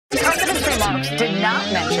The president's remarks did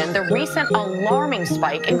not mention the recent alarming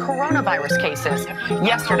spike in coronavirus cases.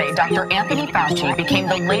 Yesterday, Dr. Anthony Fauci became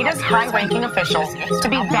the latest high-ranking official to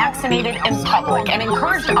be vaccinated in public and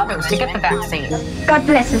encouraged others to get the vaccine. God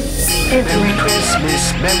bless us. Merry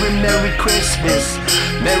Christmas, Merry Merry Christmas,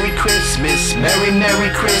 Merry Christmas, Merry Merry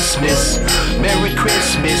Christmas, Merry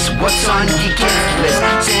Christmas. What's on your gift list?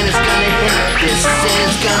 Santa's gonna hit this,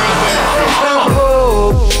 Santa's gonna hit this.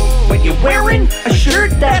 Oh, but you're wearing a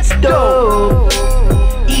shirt that's dope,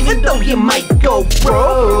 even though you might go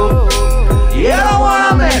broke. You don't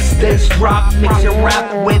wanna miss this drop. Mix your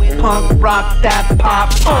rap with punk rock that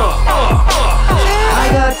pops. I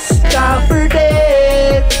got style for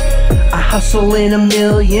days. I hustle in a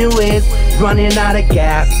million ways, running out of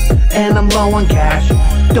gas, and I'm low on cash.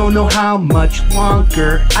 Don't know how much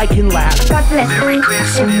longer I can last. God bless you. Merry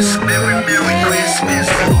Christmas, Merry Merry Christmas.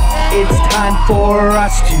 It's time for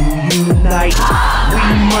us to unite.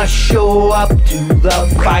 We must show up to the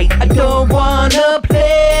fight. I don't wanna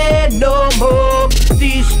play no more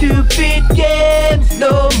these stupid games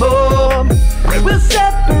no more. We'll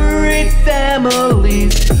separate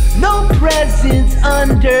families, no presents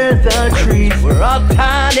under the trees. We're all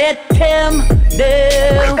tiny Tim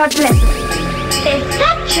now. God bless you. It's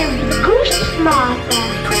such a goose, Martha.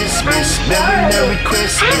 Christmas, Merry Merry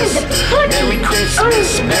Christmas, Merry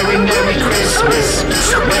Christmas, Merry Merry Christmas.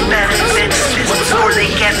 Someone better fix this before they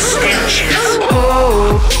get stitches.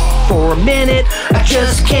 Oh, for a minute, I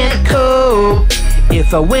just can't cope.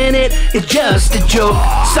 If I win it, it's just a joke.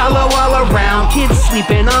 Solo all around, kids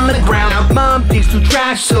sleeping on the ground. Mom digs through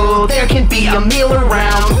trash so there can be a meal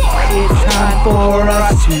around. It's time for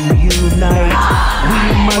us to unite.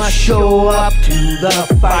 We must show up to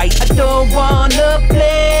the fight. I don't wanna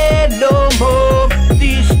play no more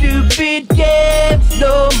these stupid games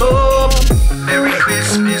no more. Merry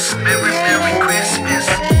Christmas, Merry Merry Christmas.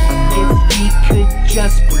 If we could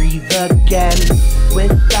just breathe again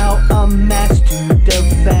without a mask to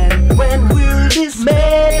defend. When we're this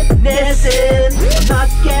madness in, I'm not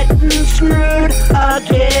getting screwed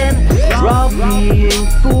again. We're all being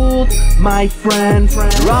fooled, my friends.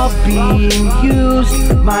 We're all being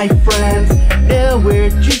used, my friends. Now we're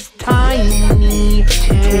just tiny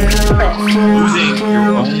Tim. Losing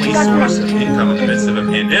your only source of income in the midst of a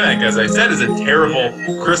pandemic, as I said, is a terrible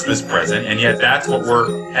Christmas present, and yet that's what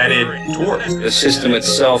we're headed towards. The system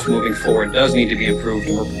itself moving forward does need to be improved,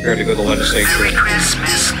 and we're prepared to go to the legislature. Merry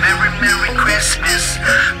Christmas, Merry Merry Christmas,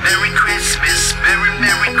 Merry Christmas, Merry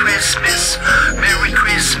Merry Christmas, Merry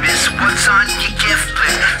Christmas. What's on your gift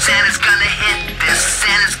list? Santa's gonna hit this,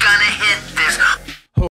 Santa's